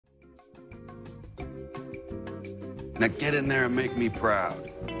Now get in there and make me proud.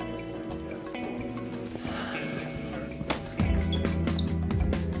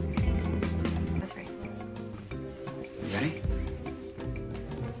 Ready?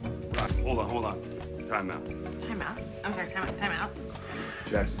 Hold on. Time out. Time out? I'm sorry, time out.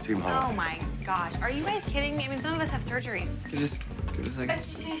 Jackson, team hall. Oh my gosh. Are you guys kidding me? I mean, some of us have surgeries. Just give us a second.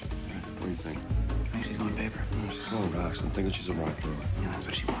 What do you think? I think she's going paper. Oh, she's going rocks. I'm thinking she's a rock thrower. Yeah, that's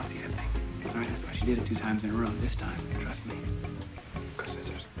what she wants, you think. All right, that's why she did it 2 times in a row. This time, trust me. Go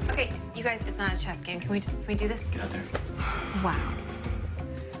scissors. Okay, you guys, it's not a chess game. Can we do this? Get out there. Wow.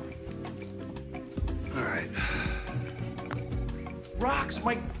 All right. Rocks,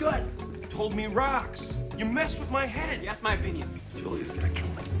 my gut told me rocks. You messed with my head. That's my opinion. Julia's gonna kill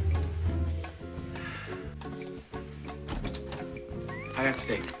me. I got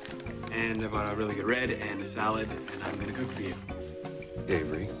steak. And I bought a really good red and a salad, and I'm gonna cook for you.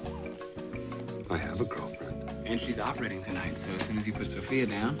 Avery, I have a girlfriend. And she's operating tonight, so as soon as you put Sophia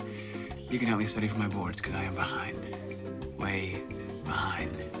down, you can help me study for my boards, because I am behind. Way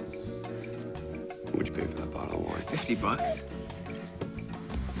behind. What'd you pay for that bottle of wine? $50.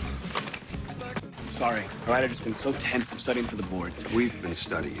 Sorry. All right, I've just been so tense. I'm studying for the boards. We've been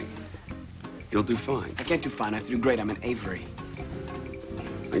studying. You'll do fine. I can't do fine. I have to do great. I'm an Avery.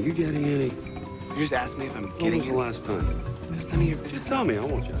 Are you getting any? You just asked me if I'm When getting was the last time? That's none of your business. Just tell me, I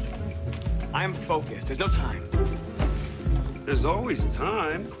won't judge. I'm focused. There's no time. There's always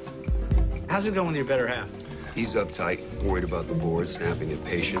time. How's it going with your better half? He's uptight, worried about the board, snapping at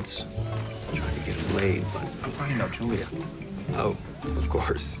patience, trying to get him laid, but... I'm talking about Julia. Oh, of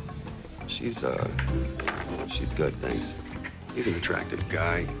course. She's good, thanks. He's an attractive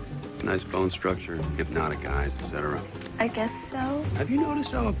guy, nice bone structure, hypnotic eyes, etc. I guess so. Have you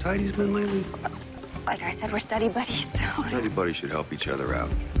noticed how uptight he's been lately? Like I said, we're study buddies, so... Everybody should help each other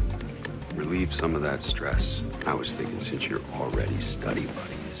out. Relieve some of that stress. I was thinking since you're already study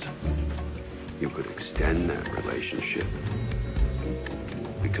buddies, you could extend that relationship.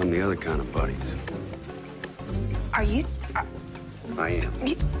 Become the other kind of buddies. Are you... I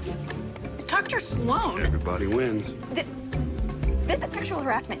am. Dr. Sloan? Everybody wins. This is sexual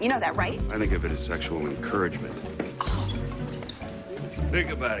harassment. You know that, right? I think of it as sexual encouragement. Oh. Think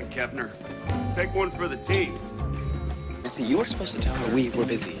about it, Kepner. Take one for the team. See, you were supposed to tell her we were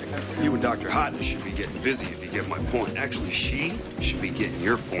busy. You and Dr. Hodges should be getting busy if you get my point. Actually, she should be getting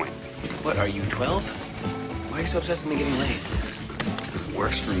your point. What, are you 12? Why are you so obsessed with me getting laid? It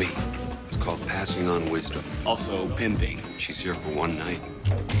works for me. It's called passing on wisdom. Also, pimping. She's here for one night.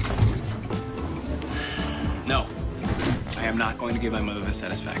 No. I am not going to give my mother the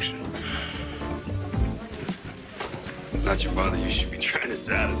satisfaction. Not your mother you should be trying to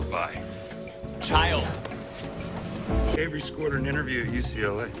satisfy. Child. Avery scored an interview at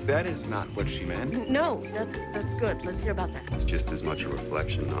UCLA. That is not what she meant. No, that's good. Let's hear about that. It's just as much a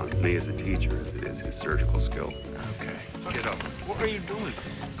reflection on me as a teacher as it is his surgical skill. Okay. Get up. What are you doing?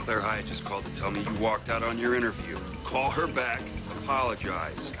 Claire Hyatt just called to tell me you walked out on your interview. Call her back.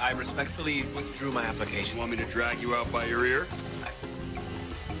 Apologize. I respectfully withdrew my application. You want me to drag you out by your ear?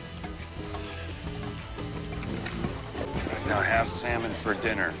 Now have salmon for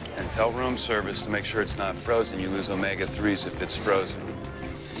dinner and tell room service to make sure it's not frozen. You lose omega-3s if it's frozen.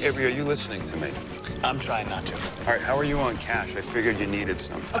 Avery, are you listening to me? I'm trying not to. All right, how are you on cash? I figured you needed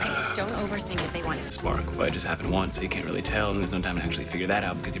some. Okay, don't overthink it. They want it. Spark, but it just happened once, so you can't really tell, and there's no time to actually figure that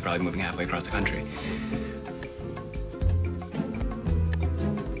out because you're probably moving halfway across the country.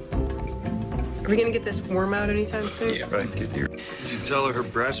 Are we gonna get this worm out anytime soon? Yeah. Right, get here. Did you tell her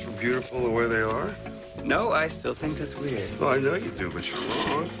breasts were beautiful the way they are? No, I still think that's weird. Well, I know you do, but you're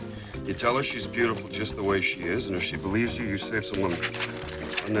wrong. You tell her she's beautiful just the way she is, and if she believes you, you save someone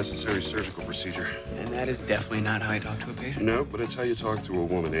unnecessary surgical procedure. And that is definitely not how I talk to a patient. No, but it's how you talk to a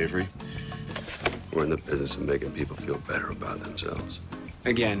woman, Avery. We're in the business of making people feel better about themselves.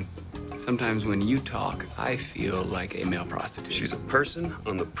 Again, sometimes when you talk, I feel like a male prostitute. She's a person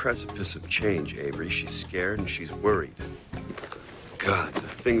on the precipice of change, Avery. She's scared and she's worried. God,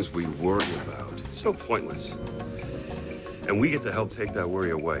 the things we worry about, it's so pointless. And we get to help take that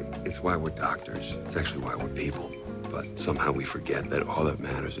worry away. It's why we're doctors. It's actually why we're people. But somehow we forget that all that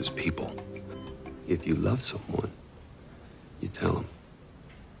matters is people. If you love someone, you tell them.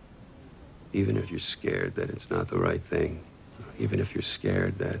 Even if you're scared that it's not the right thing. Even if you're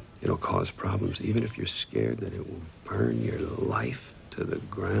scared that it'll cause problems. Even if you're scared that it will burn your life to the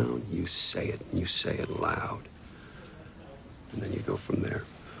ground, you say it, and you say it loud. And then you go from there.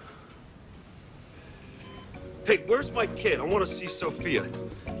 Hey, where's my kid? I want to see Sophia.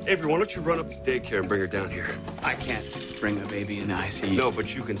 Avery, why don't you run up to daycare and bring her down here? I can't bring a baby in the ICU. No,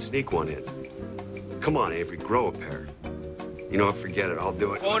 but you can sneak one in. Come on, Avery, grow a pair. You know what, forget it, I'll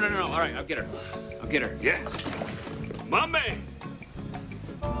do it. Oh, no. All right, I'll get her. I'll get her. Yes. My man.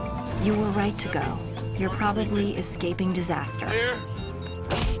 You were right to go. You're probably escaping disaster. Here.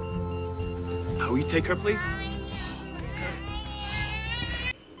 Will you take her, please?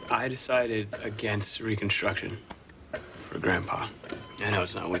 I decided against reconstruction for Grandpa. I know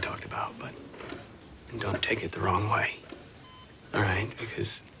it's not what we talked about, but don't take it the wrong way. All right? Because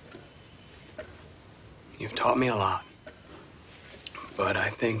you've taught me a lot. But I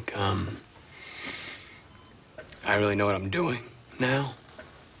think, I really know what I'm doing now.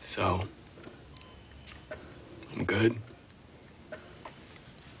 So, I'm good.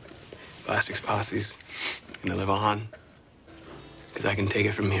 Plastics Posse's gonna live on. Because I can take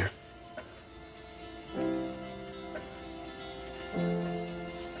it from here.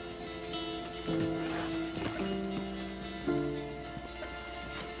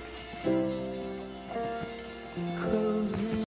 Could